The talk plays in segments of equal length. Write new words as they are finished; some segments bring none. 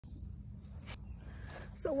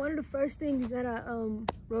So one of the first things that I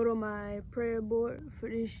wrote on my prayer board for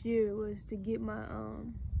this year was to get my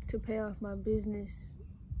to pay off my business,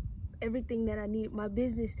 everything that I need, my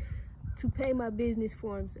business, to pay my business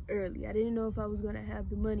forms early. I didn't know if I was gonna have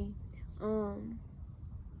the money.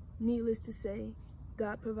 Needless to say,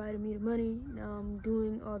 God provided me the money. Now I'm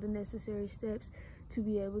doing all the necessary steps to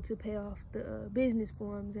be able to pay off the business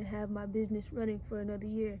forms and have my business running for another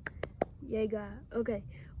year. Yay, God. Okay,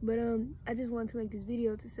 but I just wanted to make this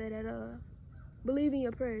video to say that believe in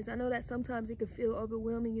your prayers. I know that sometimes it can feel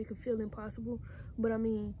overwhelming, it can feel impossible, but I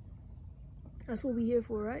mean, that's what we're here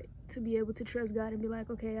for, right? To be able to trust God and be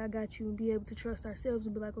like, okay, I got you, and be able to trust ourselves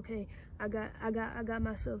and be like, okay, I got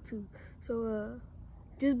myself too. So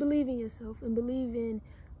just believe in yourself and believe in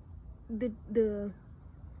the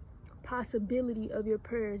possibility of your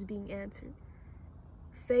prayers being answered.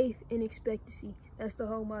 Faith and expectancy. That's the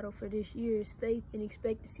whole motto for this year, is faith and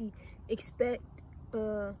expectancy. Expect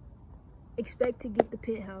to get the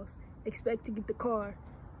penthouse. Expect to get the car.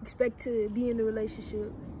 Expect to be in a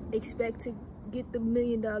relationship. Expect to get the $1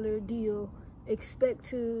 million deal. Expect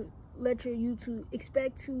to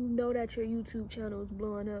expect to know that your YouTube channel is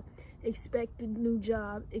blowing up. Expect a new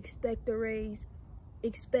job. Expect a raise.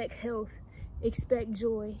 Expect health. Expect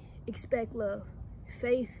joy. Expect love.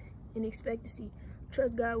 Faith and expectancy.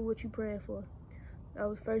 Trust God with what you're praying for. That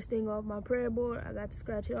was first thing off my prayer board. I got to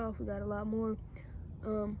scratch it off. We got a lot more.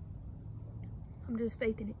 I'm just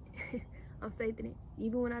faithing it. I'm faithing it.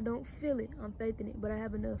 Even when I don't feel it, I'm faithing it. But I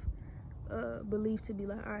have enough belief to be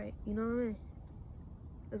like, all right, you know what I mean?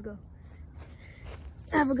 Let's go.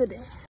 Have a good day.